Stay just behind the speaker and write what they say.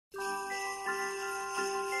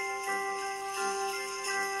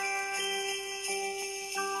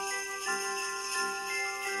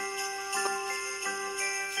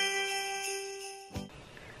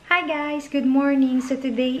Hi guys! Good morning! So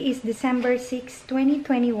today is December 6,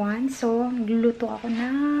 2021. So, nagluluto ako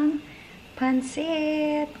ng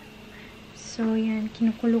pansit. So, yan.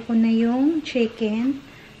 Kinukulo ko na yung chicken.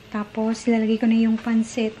 Tapos, lalagay ko na yung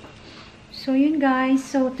pansit. So, yun guys.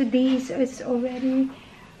 So, today is it's already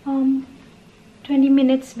 20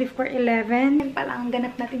 minutes before 11. Yan pala ang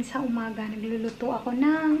ganap natin sa umaga. Nagluluto ako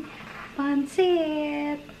ng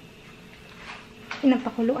pansit.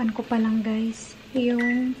 Pinapakuluan ko pa lang guys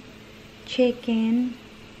yung chicken.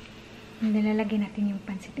 Nilalagay natin yung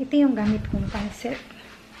pansit. Ito yung gamit kong pansit.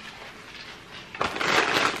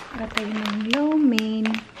 Ito yung lo mein.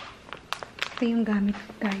 Ito yung gamit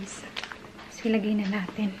ko guys. So ilagay na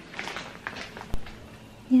natin.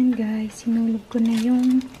 Yan guys, sinulog ko na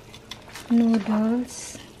yung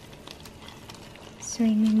noodles. So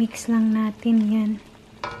i-mix lang natin yan.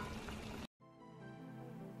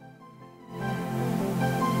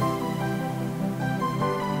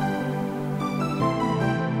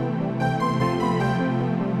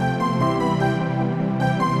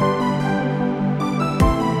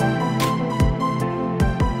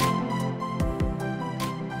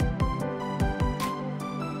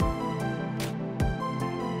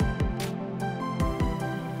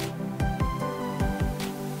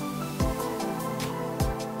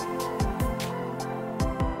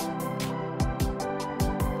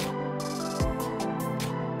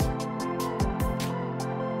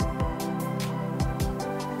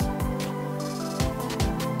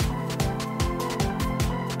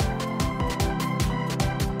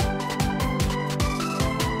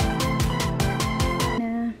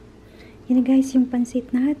 Yan guys, yung pansit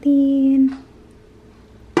natin.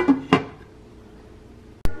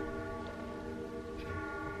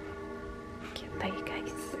 Cute tayo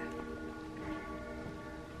guys.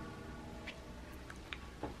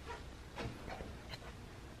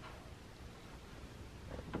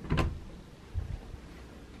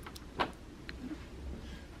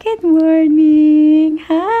 Good morning!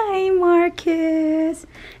 Hi Marcus!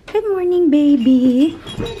 Good morning baby!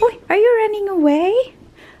 Uy, are you running away?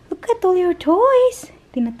 Look at all your toys.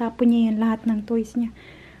 Tinatapon niya yan lahat ng toys niya.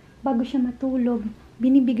 Bago siya matulog.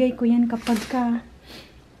 Binibigay ko yan kapag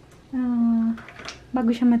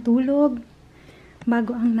bago siya matulog.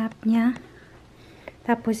 Bago ang nap niya.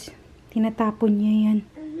 Tapos, tinatapon niya yan.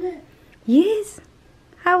 Yes.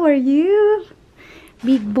 How are you?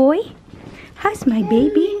 Big boy? How's my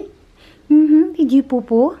baby? Did you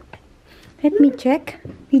poo-poo? Let me check.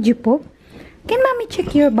 Did you poop? Can mommy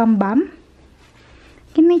check your bum-bum?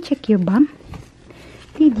 Can I check your bum?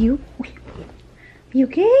 Did you?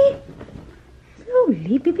 You okay?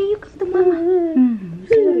 Slowly, baby, you come to mama.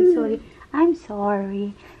 Sorry. I'm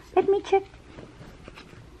sorry. Let me check.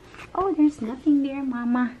 Oh, there's nothing there,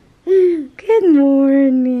 mama. Good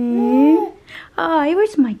morning. Oh,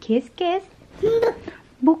 where's my kiss?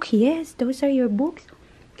 Book, yes. Those are your books.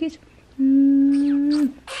 Kiss.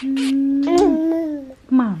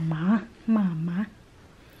 Mama.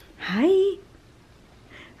 Hi.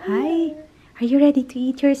 Hi, are you ready to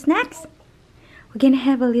eat your snacks? We're gonna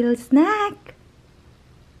have a little snack.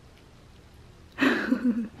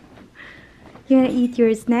 You wanna eat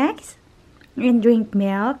your snacks? And drink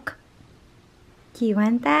milk? Do you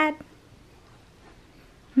want that?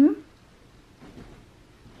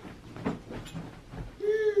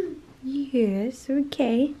 Yes,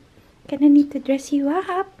 okay. Gonna need to dress you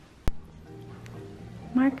up.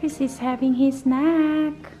 Marcus is having his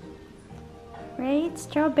snack. Right,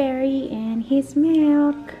 strawberry and his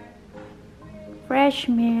milk, fresh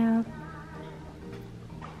milk.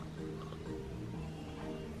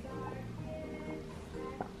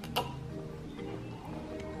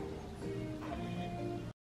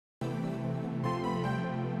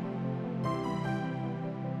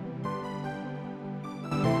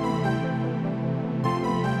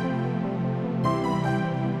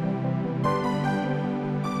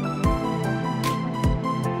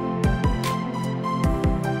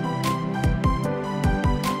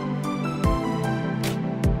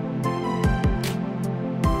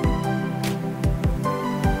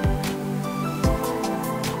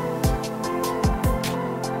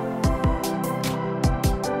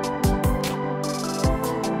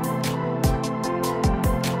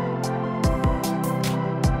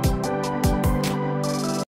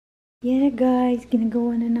 Yeah guys,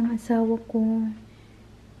 ginagawa na ng asawa ko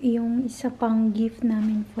yung isa pang gift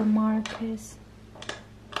namin for Marcus.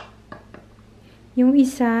 Yung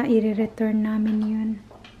isa, i-return namin yun.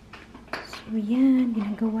 So yan,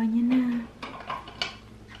 ginagawa niya na.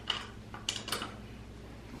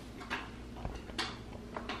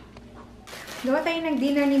 Gawa tayo ng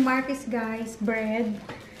dinner ni Marcus guys, bread.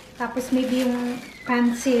 Tapos maybe yung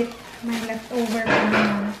pancit. May leftover pa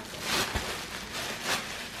naman.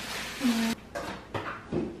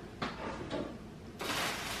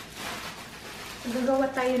 Gagawa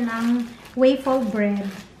tayo ng waffle bread.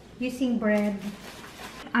 Using bread.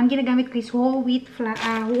 Ang ginagamit ko is whole wheat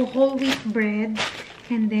bread.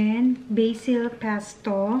 And then, basil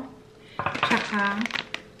pesto. Tsaka,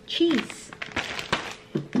 cheese.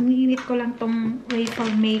 Iniinit ko lang tong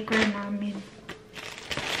waffle maker namin.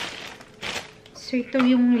 So, ito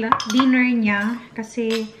yung dinner niya.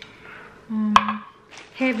 Kasi,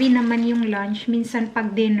 heavy naman yung lunch. Minsan,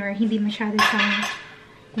 pag dinner, hindi masyado siyang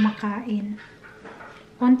kumakain.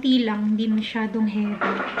 Konti lang, hindi masyadong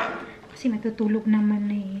heavy. Kasi matutulog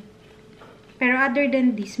naman na eh. Pero other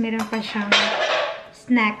than this, meron pa siyang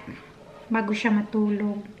snack bago siya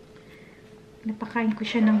matulog. Napakain ko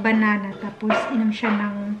siya ng banana, tapos inom siya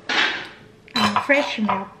ng fresh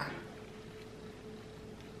milk.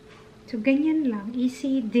 So, ganyan lang.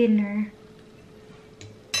 Easy dinner.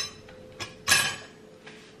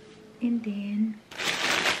 And then,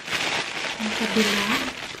 ang kabila.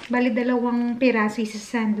 Bali, 2 piraso. Isa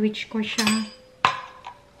sandwich ko siya.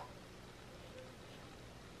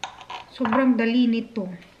 Sobrang dali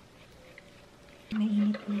nito.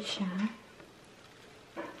 Mainit na siya.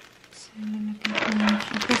 So, lalagyan ko na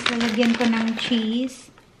siya. Tapos, lalagyan ko ng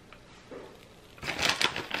cheese.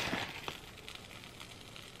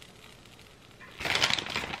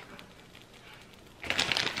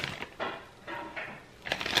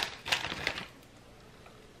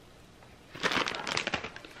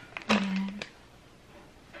 Ayan.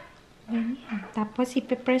 Ayan. Tapos,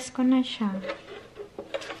 ipipress ko na siya.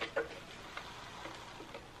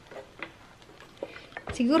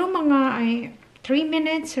 Siguro mga 3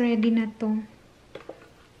 minutes, ready na to.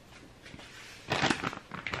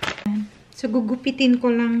 So, gugupitin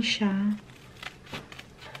ko lang siya.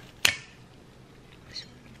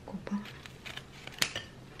 Sunod ko ba?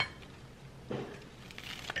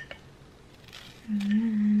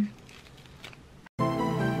 Ayan.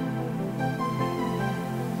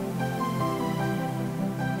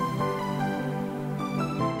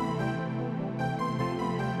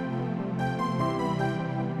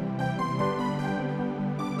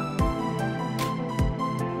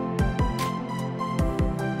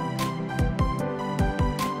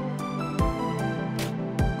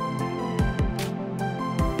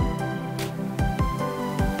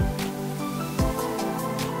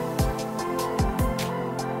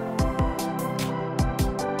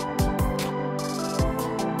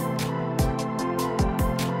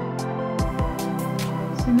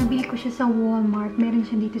 Nabili ko siya sa Walmart. Meron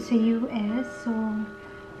siya dito sa US. So,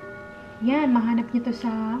 yan. Mahanap niyo to sa,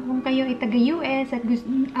 kung kayo ay taga-US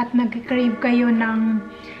at nag-crave kayo ng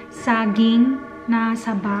saging na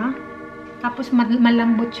saba. Tapos,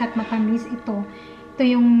 malambot siya at matamis ito. Ito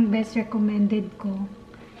yung best recommended ko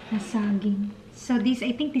na saging. So,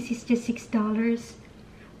 I think this is just $6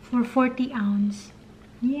 for 40 ounce.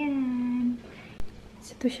 Yan.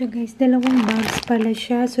 So, ito siya guys. 2 bags pala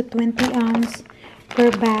siya. So, 20 ounce per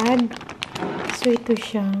bag. So, ito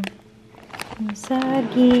siya. Yung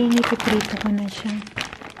saging. Ipiprito ko na siya.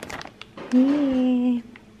 Yay!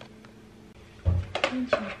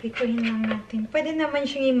 Prituhin lang natin. Pwede naman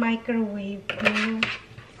siyang i-microwave. Pero,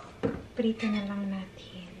 prito na lang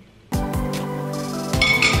natin.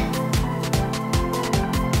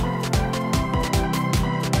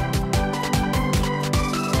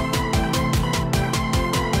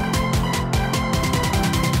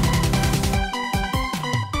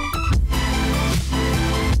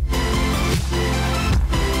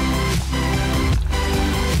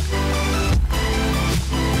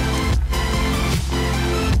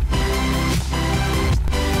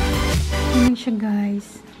 Siya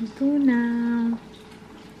guys. Ito na.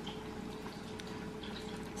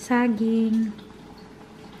 Saging.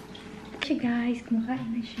 Siya guys. Kumakain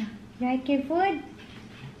na siya. You like your food?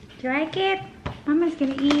 You like it? Mama's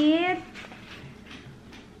gonna eat.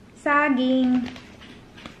 Saging.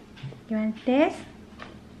 You want this?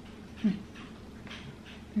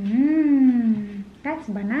 That's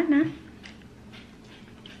banana.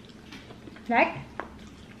 Like?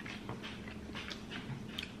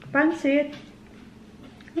 Pancit.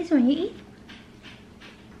 This one you eat?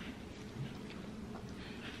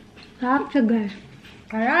 Sarap siya guys.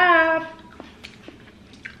 Sarap!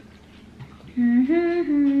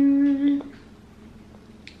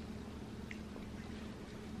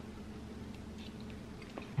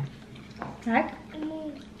 Sarap?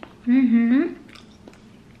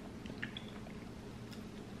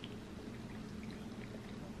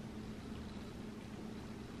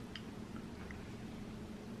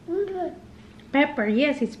 Pepper,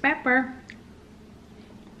 yes, it's pepper.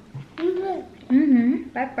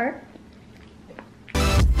 pepper.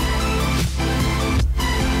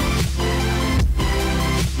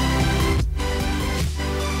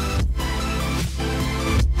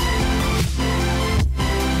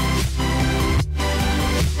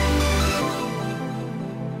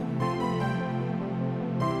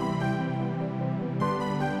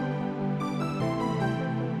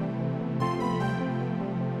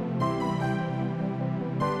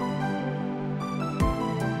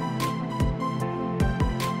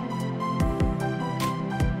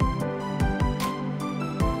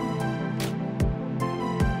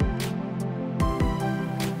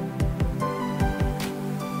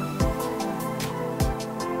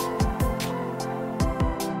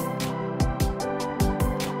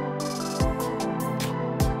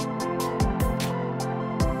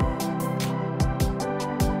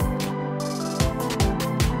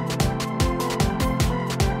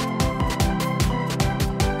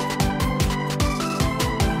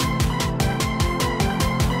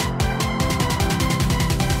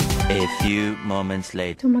 A few moments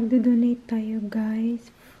later. So, magdo-donate tayo, guys,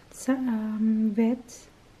 sa Vets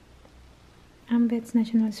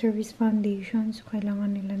National Service Foundation. So,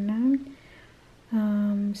 kailangan nila ng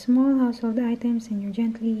small household items and your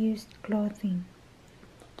gently used clothing.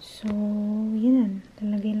 So, yun.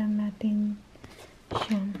 Talagay lang natin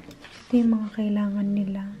siya. Ito yung mga kailangan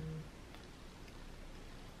nila.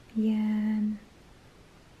 Yan.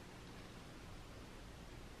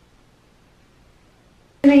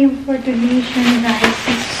 Na yung for donation, guys,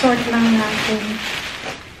 sort lang natin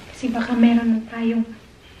kasi baka meron na tayong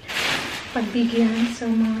pagbigyan. So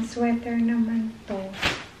mga sweater naman to,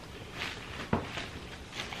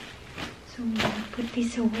 so put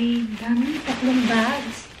this away. Dami, 3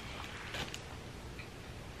 bags.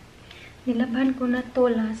 Nilaban ko na to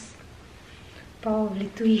last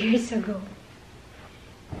probably 2 years ago.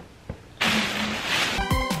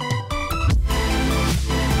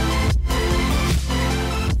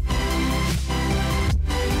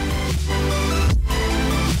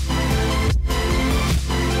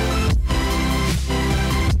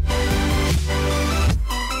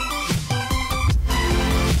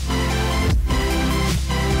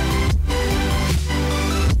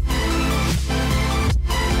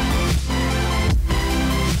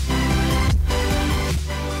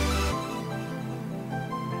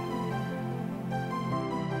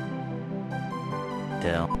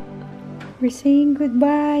 We're saying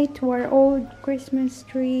goodbye to our old Christmas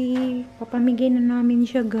tree. Papamigay na namin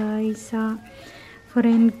siya, guys, sa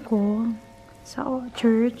friend ko sa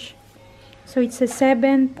church. So it's a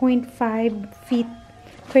 7.5 feet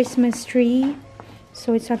Christmas tree.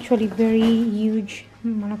 So it's actually very huge.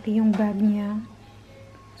 Malaki yung bag niya.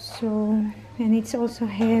 So, and it's also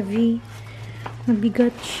heavy.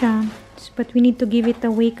 Mabigat siya. But we need to give it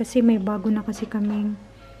away kasi may bago na kasi kaming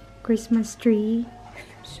Christmas tree.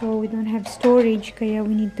 So we don't have storage, kaya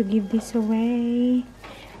we need to give this away.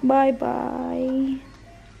 Bye bye.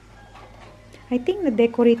 I think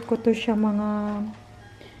na-decorate ko to siya mga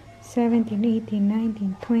 17, 18,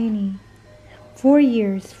 19, 20. 4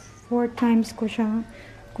 years. 4 times ko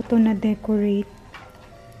to na-decorate.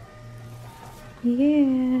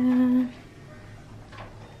 Yeah.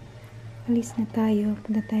 Alis na tayo.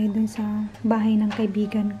 Punta tayo dun sa bahay ng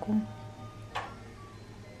kaibigan ko.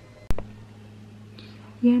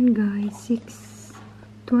 Yan, guys,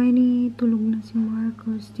 6:20, tulog na si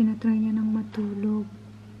Marcos. Tinatry niya nang matulog.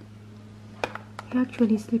 He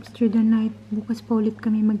actually sleeps through the night. Bukas pa ulit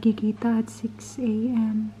kami magkikita at 6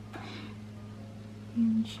 AM.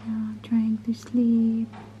 Yan siya, trying to sleep.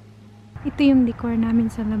 Ito yung decor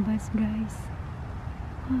namin sa labas, guys.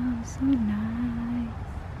 Oh, so nice.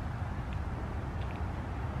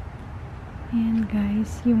 Yan,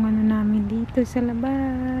 guys, yung ano namin dito sa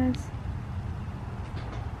labas.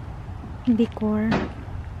 Decor.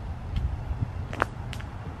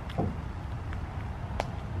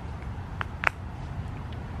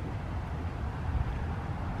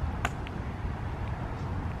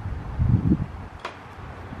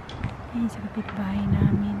 Ayan sa kapitbahay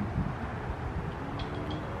namin.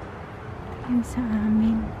 Ayan sa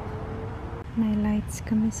amin. May lights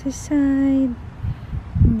kami sa side.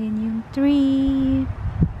 And then yung tree.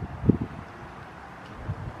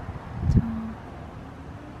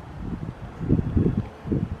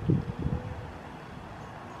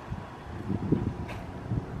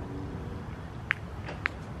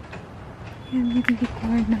 Yan,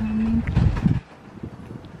 nag-decor namin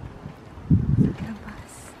sa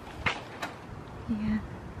labas. Yan.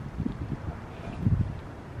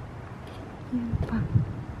 Yan pa.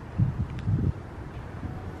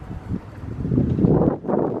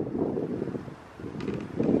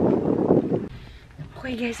 Okay,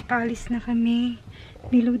 Okay guys, paalis na kami.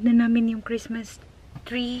 Niload na namin yung Christmas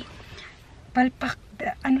tree. Palpak,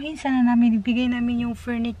 anuhin sana namin, ibigay namin yung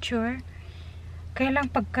furniture. Kaya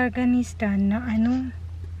lang pagkarganista na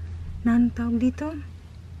na ang tawag dito?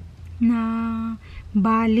 Na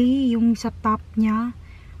bali yung sa top niya.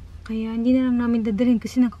 Kaya hindi na lang namin dadalhin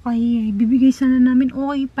kasi nakakahiya. Ibibigay sana namin,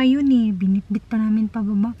 okay pa yun eh. Binitbit pa namin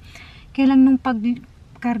pababa. Kaya lang nung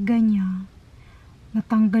pagkarga niya,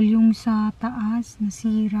 natanggal yung sa taas,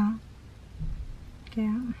 nasira.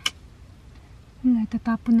 Kaya, wala,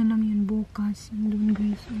 tatapon na lang yun bukas. Doon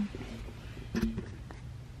guys, oh.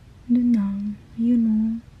 Doon na, yun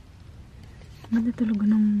oh. Ganda talaga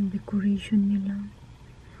ng decoration nila.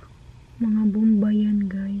 Mga bomba yan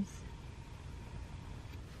guys.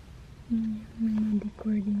 May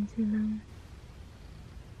ma-decor din sila.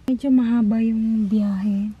 Medyo mahaba yung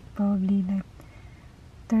biyahe. Probably like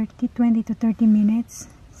 20 to 30 minutes.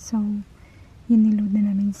 So, yun niload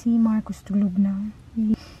na namin. Si Marcos tulog na.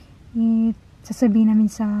 Sasabihin namin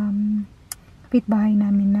sa kapitbahay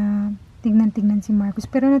namin na tignan-tignan si Marcos.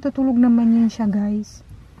 Pero natutulog naman yun siya guys.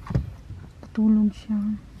 Tutulog siya.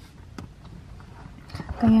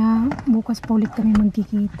 Kaya bukas pa ulit kami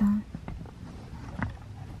magkikita.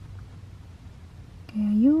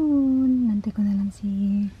 Kaya yun. Nantay ko na lang si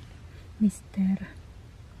Mr.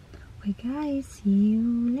 Okay guys, see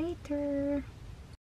you later.